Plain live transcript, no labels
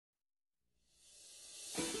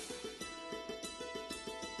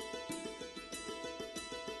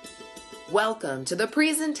Welcome to the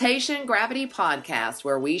Presentation Gravity Podcast,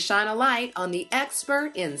 where we shine a light on the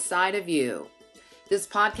expert inside of you. This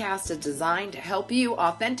podcast is designed to help you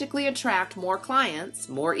authentically attract more clients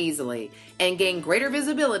more easily and gain greater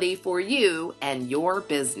visibility for you and your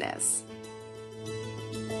business.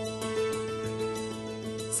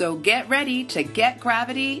 So get ready to get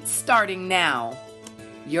gravity starting now.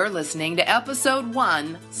 You're listening to episode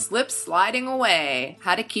 1, Slip Sliding Away,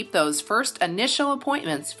 how to keep those first initial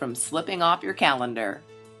appointments from slipping off your calendar.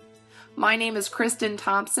 My name is Kristen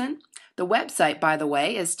Thompson. The website, by the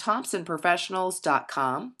way, is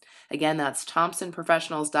thompsonprofessionals.com. Again, that's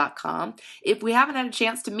thompsonprofessionals.com. If we haven't had a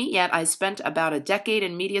chance to meet yet, I spent about a decade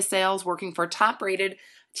in media sales working for top-rated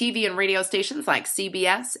TV and radio stations like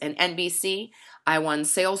CBS and NBC. I won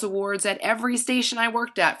sales awards at every station I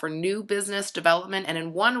worked at for new business development, and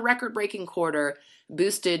in one record-breaking quarter,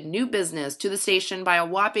 boosted new business to the station by a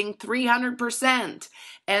whopping 300%.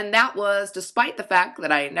 And that was despite the fact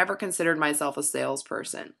that I never considered myself a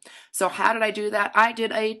salesperson. So how did I do that? I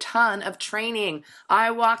did a ton of training.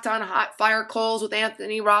 I walked on hot fire coals with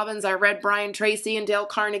Anthony Robbins. I read Brian Tracy and Dale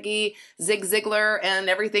Carnegie, Zig Ziglar, and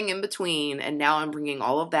everything in between. And now I'm bringing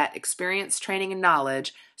all of that experience, training, and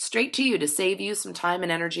knowledge straight to you to save you some time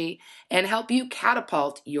and energy and help you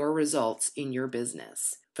catapult your results in your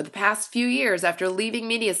business. For the past few years after leaving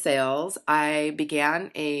media sales, I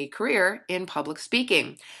began a career in public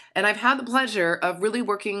speaking. And I've had the pleasure of really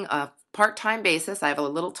working a part-time basis. I have a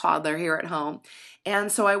little toddler here at home. And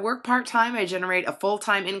so I work part-time. I generate a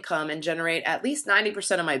full-time income and generate at least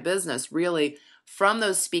 90% of my business really from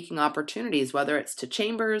those speaking opportunities, whether it's to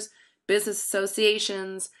chambers, business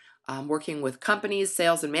associations, working with companies,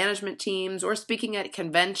 sales and management teams, or speaking at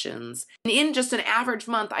conventions. And in just an average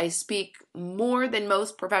month, I speak more than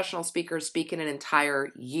most professional speakers speak in an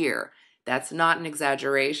entire year. That's not an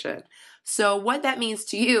exaggeration. So what that means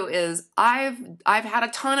to you is I've had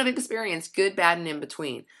a ton of experience, good, bad, and in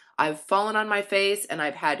between. I've fallen on my face and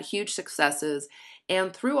I've had huge successes.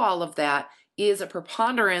 And through all of that is a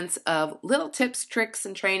preponderance of little tips, tricks,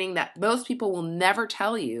 and training that most people will never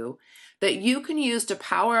tell you that you can use to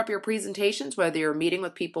power up your presentations, whether you're meeting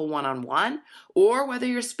with people one-on-one or whether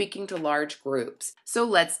you're speaking to large groups. So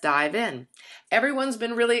let's dive in. Everyone's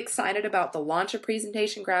been really excited about the launch of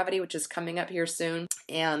Presentation Gravity, which is coming up here soon.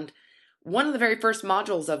 And one of the very first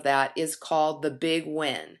modules of that is called The Big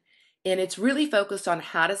Win. And it's really focused on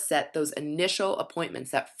how to set those initial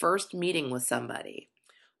appointments, that first meeting with somebody,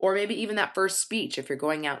 or maybe even that first speech if you're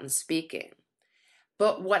going out and speaking.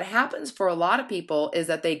 But what happens for a lot of people is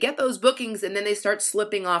that they get those bookings and then they start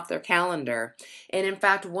slipping off their calendar. And in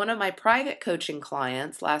fact, one of my private coaching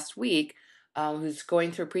clients last week, who's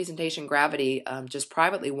going through Presentation Gravity just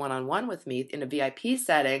privately one-on-one with me in a VIP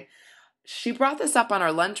setting, she brought this up on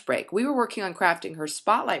our lunch break. We were working on crafting her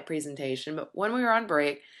spotlight presentation, but when we were on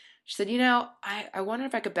break, she said, I wonder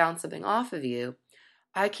if I could bounce something off of you.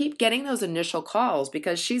 I keep getting those initial calls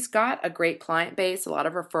because she's got a great client base, a lot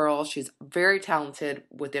of referrals. She's very talented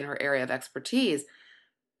within her area of expertise.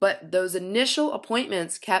 But those initial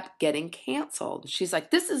appointments kept getting canceled. She's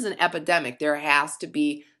like, this is an epidemic. There has to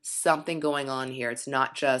be something going on here. It's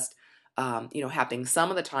not just, happening some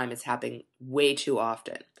of the time. It's happening way too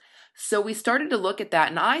often. So we started to look at that,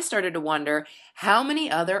 and I started to wonder how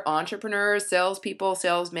many other entrepreneurs, salespeople,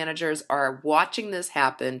 sales managers are watching this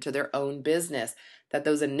happen to their own business. That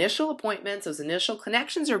those initial appointments, those initial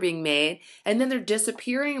connections are being made, and then they're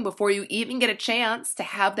disappearing before you even get a chance to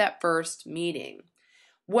have that first meeting.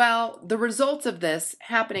 Well, the results of this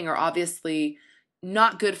happening are obviously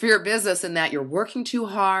not good for your business in that you're working too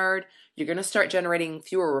hard. You're going to start generating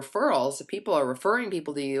fewer referrals. So people are referring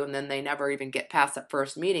people to you, and then they never even get past that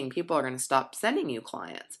first meeting. People are going to stop sending you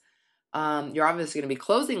clients. You're obviously going to be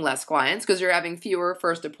closing less clients because you're having fewer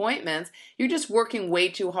first appointments. You're just working way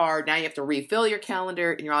too hard. Now you have to refill your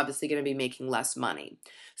calendar, and you're obviously going to be making less money.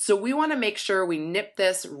 So we want to make sure we nip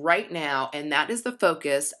this right now, and that is the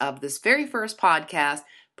focus of this very first podcast,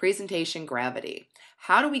 Presentation Gravity.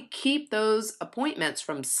 How do we keep those appointments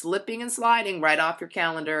from slipping and sliding right off your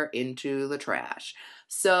calendar into the trash?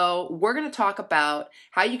 So we're going to talk about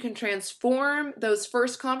how you can transform those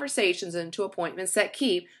first conversations into appointments that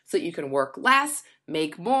keep so that you can work less,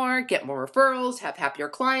 make more, get more referrals, have happier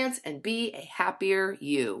clients, and be a happier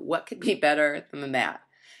you. What could be better than that?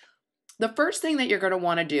 The first thing that you're going to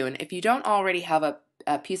want to do, and if you don't already have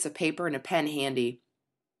a piece of paper and a pen handy,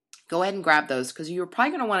 go ahead and grab those because you're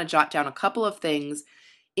probably going to want to jot down a couple of things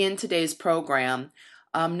in today's program.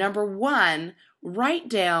 Number one, write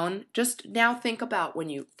down, just now think about when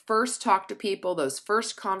you first talk to people, those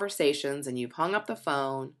first conversations, and you've hung up the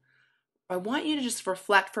phone, I want you to just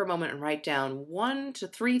reflect for a moment and write down 1 to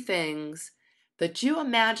 3 things that you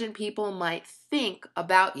imagine people might think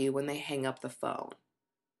about you when they hang up the phone.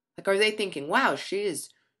 Like, are they thinking, wow, she is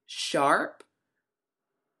sharp?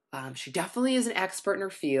 She definitely is an expert in her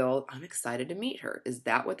field. I'm excited to meet her. Is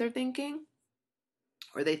that what they're thinking?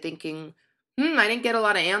 Or are they thinking, I didn't get a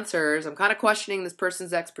lot of answers. I'm kind of questioning this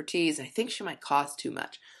person's expertise, and I think she might cost too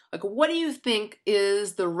much. Like, what do you think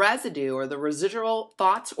is the residue or the residual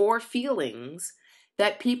thoughts or feelings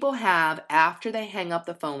that people have after they hang up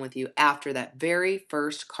the phone with you after that very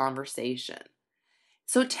first conversation?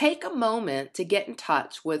 So take a moment to get in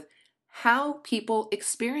touch with how people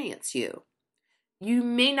experience you. You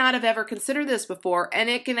may not have ever considered this before, and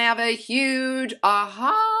it can have a huge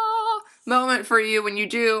aha moment for you when you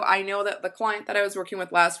do. I know that the client that I was working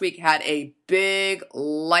with last week had a big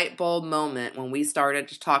light bulb moment when we started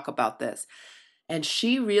to talk about this. And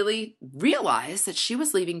she really realized that she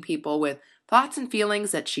was leaving people with thoughts and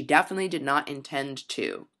feelings that she definitely did not intend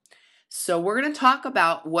to. So we're going to talk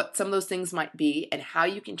about what some of those things might be and how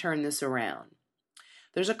you can turn this around.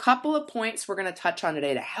 There's a couple of points we're going to touch on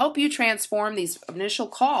today to help you transform these initial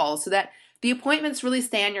calls so that the appointments really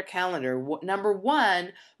stay on your calendar. Number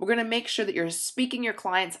 1, we're going to make sure that you're speaking your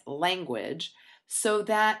client's language so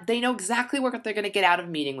that they know exactly what they're going to get out of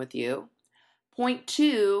meeting with you. Point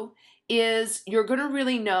 2 is you're going to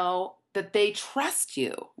really know that they trust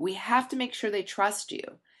you. We have to make sure they trust you.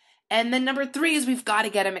 And then number 3 is we've got to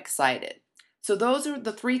get them excited. So those are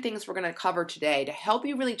the 3 things we're going to cover today to help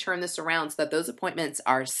you really turn this around so that those appointments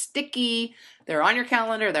are sticky, they're on your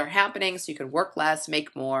calendar, they're happening so you can work less,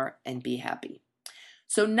 make more, and be happy.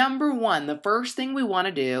 So number 1, the first thing we want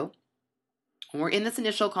to do when we're in this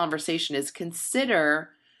initial conversation is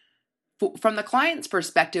consider, from the client's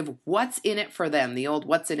perspective, what's in it for them, the old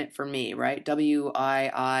what's in it for me, right?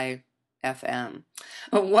 WIIFM.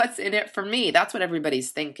 What's in it for me? That's what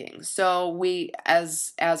everybody's thinking. So we,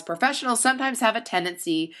 as professionals, sometimes have a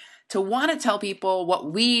tendency to want to tell people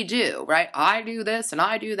what we do, right? I do this and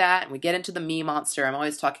I do that. And we get into the me monster. I'm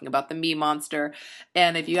always talking about the me monster.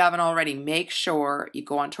 And if you haven't already, make sure you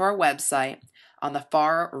go onto our website. On the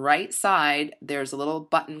far right side, there's a little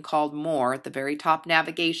button called More at the very top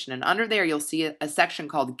navigation. And under there, you'll see a section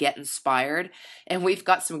called Get Inspired. And we've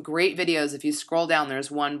got some great videos. If you scroll down, there's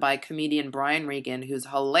one by comedian Brian Regan, who's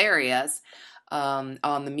hilarious on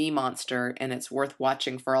the Me Monster. And it's worth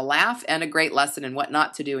watching for a laugh and a great lesson in what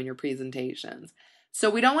not to do in your presentations. So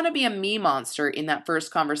we don't want to be a me monster in that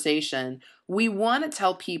first conversation. We want to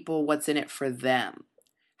tell people what's in it for them.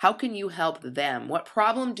 How can you help them? What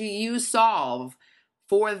problem do you solve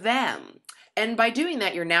for them? And by doing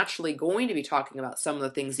that, you're naturally going to be talking about some of the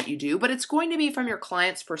things that you do, but it's going to be from your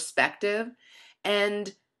client's perspective.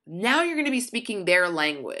 And now you're going to be speaking their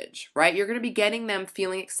language, right? You're going to be getting them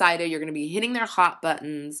feeling excited. You're going to be hitting their hot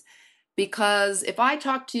buttons. Because if I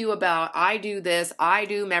talk to you about, I do this, I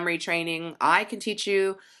do memory training, I can teach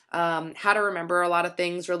you how to remember a lot of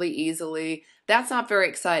things really easily, that's not very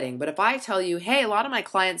exciting. But if I tell you, hey, a lot of my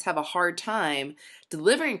clients have a hard time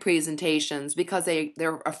delivering presentations because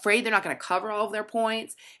they're afraid they're not going to cover all of their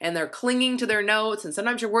points and they're clinging to their notes, and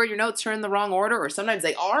sometimes you're worried your notes are in the wrong order, or sometimes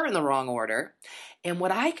they are in the wrong order. And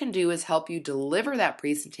what I can do is help you deliver that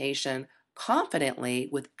presentation confidently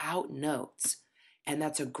without notes. And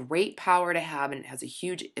that's a great power to have, and it has a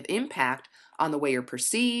huge impact on the way you're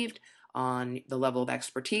perceived, on the level of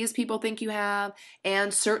expertise people think you have,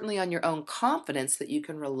 and certainly on your own confidence that you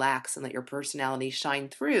can relax and let your personality shine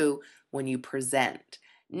through when you present.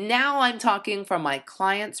 Now I'm talking from my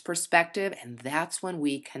client's perspective, and that's when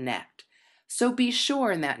we connect. So be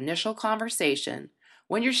sure in that initial conversation,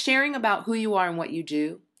 when you're sharing about who you are and what you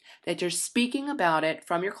do, that you're speaking about it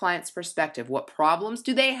from your client's perspective. What problems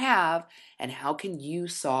do they have, and how can you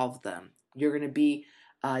solve them? You're going to be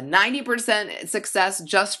 90% success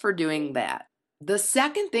just for doing that. The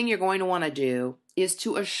second thing you're going to want to do is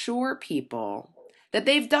to assure people that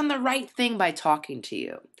they've done the right thing by talking to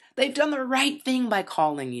you. They've done the right thing by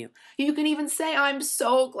calling you. You can even say, I'm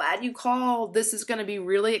so glad you called. This is going to be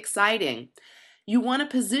really exciting. You want to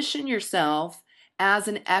position yourself as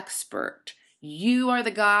an expert. You are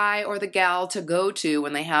the guy or the gal to go to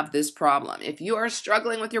when they have this problem. If you are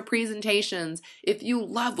struggling with your presentations, if you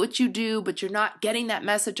love what you do, but you're not getting that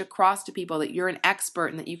message across to people that you're an expert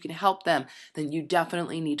and that you can help them, then you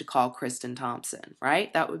definitely need to call Kristen Thompson,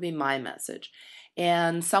 right? That would be my message.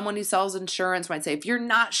 And someone who sells insurance might say, if you're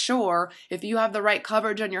not sure if you have the right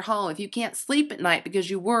coverage on your home, if you can't sleep at night because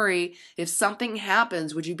you worry if something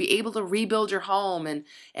happens, would you be able to rebuild your home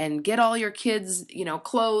and get all your kids,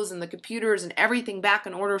 clothes and the computers and everything back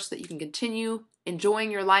in order so that you can continue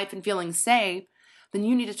enjoying your life and feeling safe? then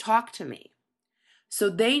you need to talk to me. So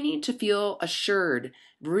they need to feel assured,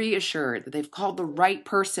 reassured that they've called the right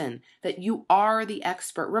person, that you are the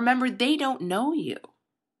expert. Remember, they don't know you.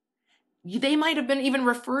 They might have been even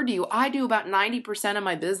referred to you. I do about 90% of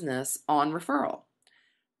my business on referral,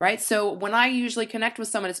 right? So when I usually connect with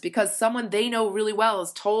someone, it's because someone they know really well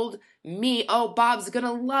has told me, oh, Bob's going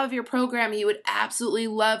to love your program. He would absolutely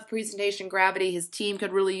love Presentation Gravity. His team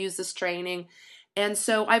could really use this training. And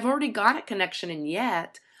so I've already got a connection, and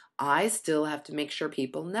yet I still have to make sure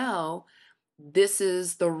people know this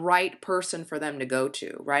is the right person for them to go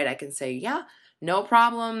to, right? I can say, yeah, no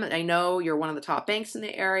problem. I know you're one of the top banks in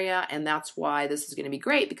the area, and that's why this is going to be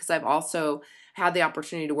great, because I've also had the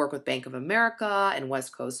opportunity to work with Bank of America and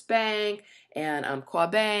West Coast Bank and Umpqua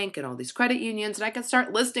Bank and all these credit unions, and I can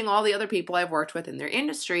start listing all the other people I've worked with in their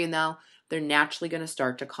industry, and now they're naturally going to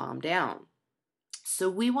start to calm down. So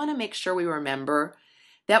we want to make sure we remember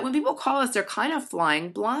that when people call us, they're kind of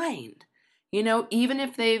flying blind. Even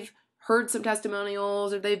if they've heard some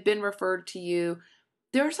testimonials or they've been referred to you,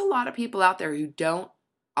 there's a lot of people out there who don't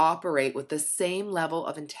operate with the same level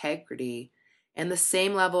of integrity and the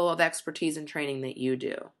same level of expertise and training that you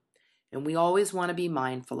do. And we always want to be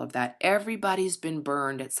mindful of that. Everybody's been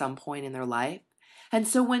burned at some point in their life. And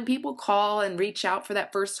so when people call and reach out for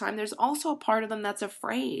that first time, there's also a part of them that's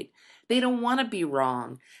afraid. They don't want to be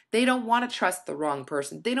wrong. They don't want to trust the wrong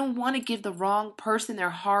person. They don't want to give the wrong person their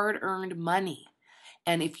hard-earned money.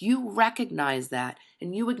 And if you recognize that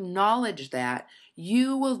and you acknowledge that,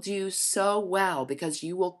 you will do so well, because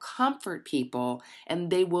you will comfort people and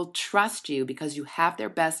they will trust you because you have their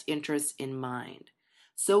best interests in mind.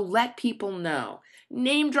 So let people know.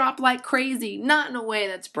 Name drop like crazy, not in a way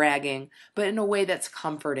that's bragging, but in a way that's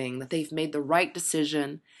comforting, that they've made the right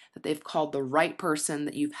decision, that they've called the right person,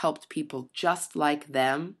 that you've helped people just like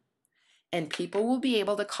them. And people will be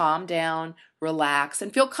able to calm down, relax,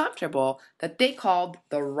 and feel comfortable that they called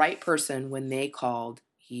the right person when they called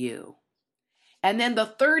you. And then the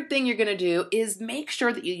third thing you're going to do is make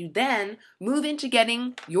sure that you then move into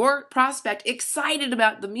getting your prospect excited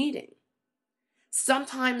about the meeting.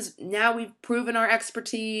 Sometimes now we've proven our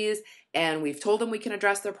expertise and we've told them we can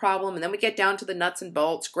address their problem, and then we get down to the nuts and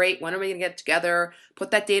bolts. Great, when are we going to get together?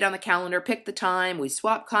 Put that date on the calendar, pick the time, we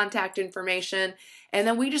swap contact information, and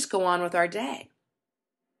then we just go on with our day.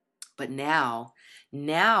 But now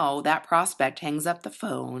that prospect hangs up the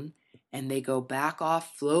phone and they go back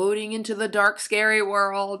off floating into the dark, scary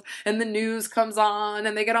world, and the news comes on,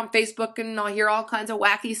 and they get on Facebook and I'll hear all kinds of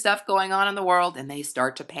wacky stuff going on in the world, and they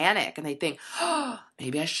start to panic and they think, oh,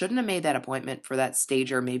 maybe I shouldn't have made that appointment for that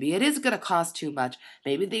stager. Maybe it is going to cost too much.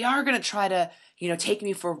 Maybe they are going to try to take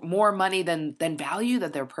me for more money than value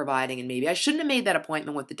that they're providing. And maybe I shouldn't have made that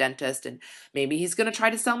appointment with the dentist. And maybe he's going to try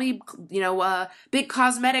to sell me, a big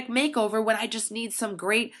cosmetic makeover when I just need some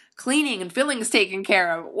great cleaning and fillings taken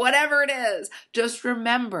care of. Whatever it is, just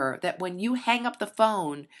remember that when you hang up the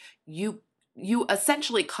phone, you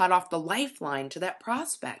essentially cut off the lifeline to that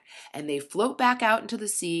prospect, and they float back out into the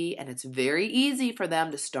sea, and it's very easy for them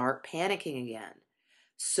to start panicking again.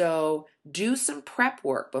 So do some prep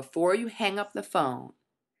work before you hang up the phone.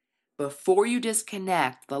 Before you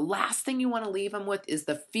disconnect, the last thing you want to leave them with is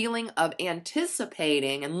the feeling of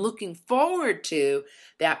anticipating and looking forward to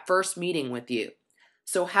that first meeting with you.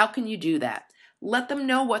 So how can you do that? Let them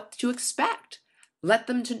know what to expect. Let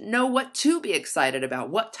them know what to be excited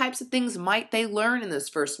about. What types of things might they learn in this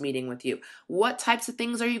first meeting with you? What types of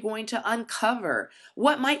things are you going to uncover?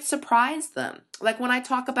 What might surprise them? Like when I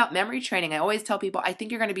talk about memory training, I always tell people I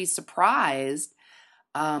think you're going to be surprised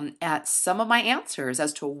at some of my answers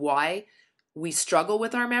as to why we struggle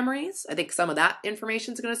with our memories. I think some of that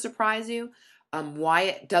information is going to surprise you. Why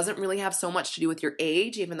it doesn't really have so much to do with your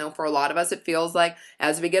age, even though for a lot of us it feels like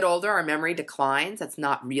as we get older our memory declines. That's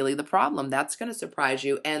not really the problem. That's going to surprise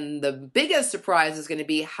you. And the biggest surprise is going to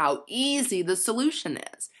be how easy the solution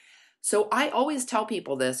is. So I always tell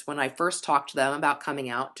people this when I first talk to them about coming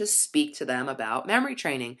out, to speak to them about memory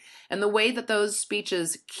training. And the way that those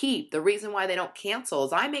speeches keep, the reason why they don't cancel,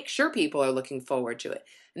 is I make sure people are looking forward to it.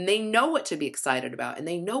 And they know what to be excited about, and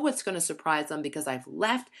they know what's going to surprise them, because I've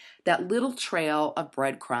left that little trail of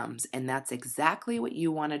breadcrumbs, and that's exactly what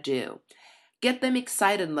you want to do. Get them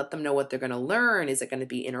excited and let them know what they're going to learn. Is it going to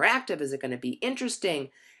be interactive? Is it going to be interesting?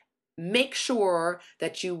 Make sure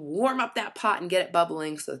that you warm up that pot and get it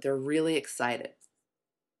bubbling so that they're really excited.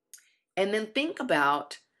 And then think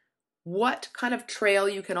about what kind of trail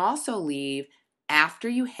you can also leave after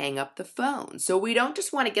you hang up the phone. So we don't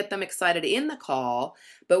just want to get them excited in the call,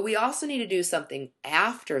 but we also need to do something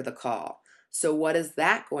after the call. So what is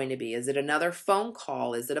that going to be? Is it another phone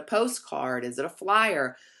call? Is it a postcard? Is it a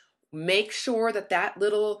flyer? Make sure that that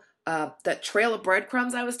little that trail of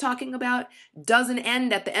breadcrumbs I was talking about doesn't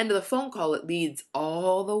end at the end of the phone call. It leads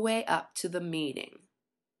all the way up to the meeting.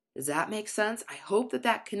 Does that make sense? I hope that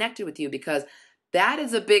that connected with you, because that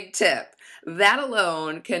is a big tip. That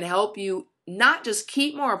alone can help you not just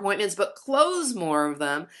keep more appointments, but close more of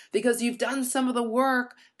them, because you've done some of the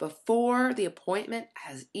work before the appointment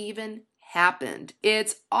has even happened.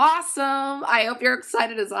 It's awesome. I hope you're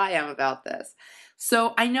excited as I am about this.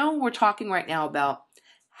 So I know we're talking right now about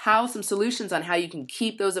some solutions on how you can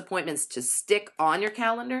keep those appointments to stick on your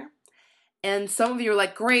calendar. And some of you are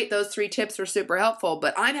like, great, those 3 tips were super helpful,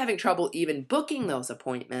 but I'm having trouble even booking those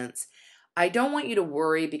appointments. I don't want you to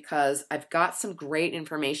worry, because I've got some great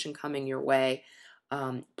information coming your way.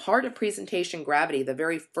 Part of Presentation Gravity, the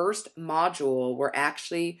very first module, we're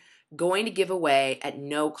actually going to give away at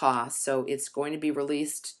no cost. So it's going to be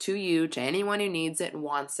released to you, to anyone who needs it and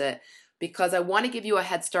wants it, because I want to give you a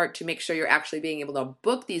head start to make sure you're actually being able to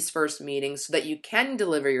book these first meetings so that you can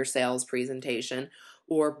deliver your sales presentation,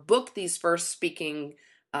 or book these first speaking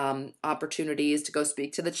opportunities to go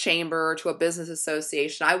speak to the chamber, to a business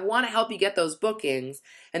association. I want to help you get those bookings.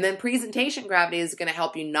 And then Presentation Gravity is going to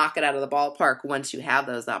help you knock it out of the ballpark once you have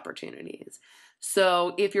those opportunities.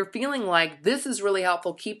 So if you're feeling like this is really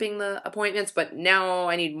helpful keeping the appointments, but now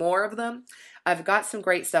I need more of them, I've got some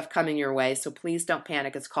great stuff coming your way, so please don't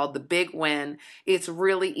panic. It's called The Big Win. It's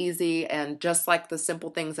really easy, and just like the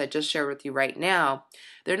simple things I just shared with you right now,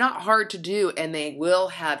 they're not hard to do, and they will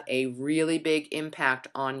have a really big impact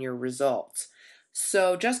on your results.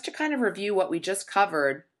 So just to kind of review what we just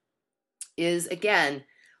covered is, again,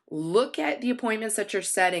 look at the appointments that you're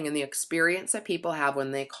setting and the experience that people have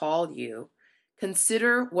when they call you.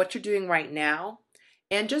 Consider what you're doing right now,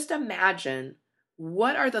 and just imagine,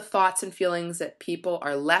 what are the thoughts and feelings that people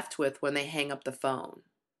are left with when they hang up the phone?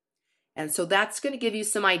 And so that's going to give you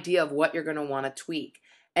some idea of what you're going to want to tweak.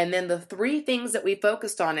 And then the 3 things that we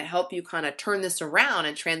focused on to help you kind of turn this around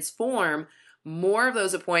and transform more of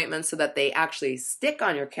those appointments so that they actually stick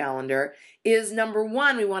on your calendar is, number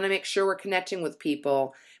 1, we want to make sure we're connecting with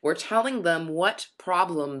people. We're telling them what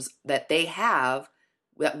problems that they have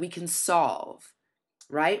that we can solve,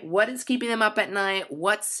 right? What is keeping them up at night?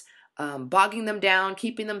 What's bogging them down,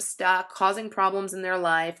 keeping them stuck, causing problems in their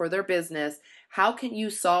life or their business? How can you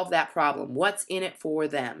solve that problem? What's in it for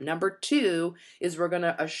them? Number 2 is we're going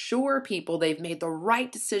to assure people they've made the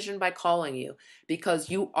right decision by calling you, because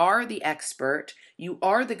you are the expert, you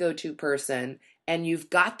are the go-to person, and you've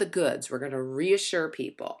got the goods. We're going to reassure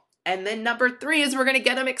people. And then number 3 is we're going to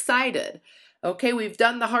get them excited. Okay, we've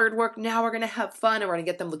done the hard work. Now we're going to have fun, and we're going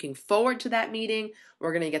to get them looking forward to that meeting.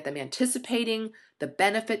 We're going to get them anticipating the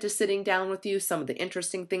benefit to sitting down with you, some of the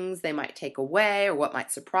interesting things they might take away or what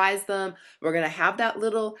might surprise them. We're going to have that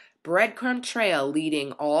little breadcrumb trail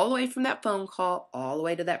leading all the way from that phone call all the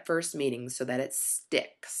way to that first meeting so that it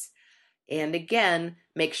sticks. And again,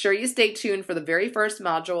 make sure you stay tuned for the very first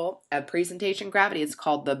module of Presentation Gravity. It's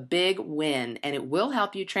called The Big Win, and it will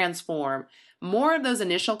help you transform more of those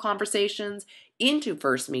initial conversations into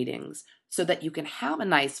first meetings so that you can have a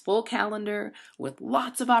nice full calendar with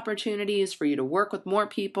lots of opportunities for you to work with more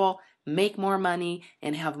people, make more money,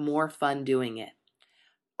 and have more fun doing it.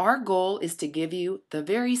 Our goal is to give you the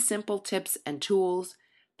very simple tips and tools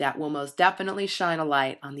that will most definitely shine a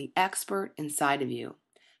light on the expert inside of you,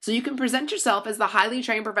 so you can present yourself as the highly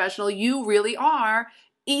trained professional you really are,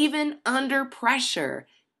 even under pressure,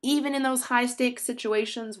 even in those high stakes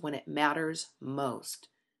situations when it matters most.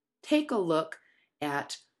 Take a look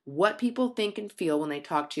at what people think and feel when they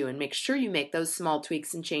talk to you, and make sure you make those small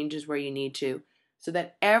tweaks and changes where you need to, so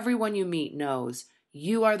that everyone you meet knows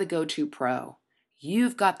you are the go-to pro.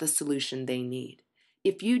 You've got the solution they need.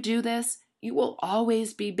 If you do this, you will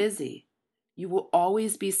always be busy. You will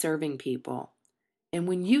always be serving people. And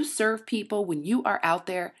when you serve people, when you are out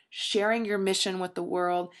there sharing your mission with the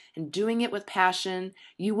world and doing it with passion,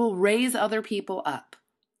 you will raise other people up.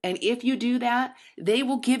 And if you do that, they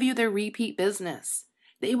will give you their repeat business.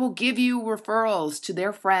 They will give you referrals to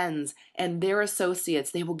their friends and their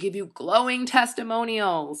associates. They will give you glowing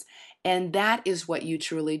testimonials. And that is what you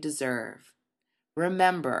truly deserve.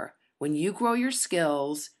 Remember, when you grow your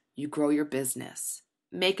skills, you grow your business.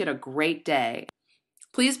 Make it a great day.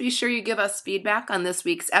 Please be sure you give us feedback on this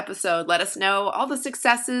week's episode. Let us know all the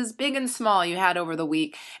successes, big and small, you had over the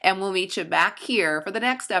week, and we'll meet you back here for the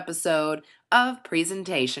next episode of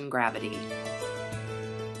Presentation Gravity.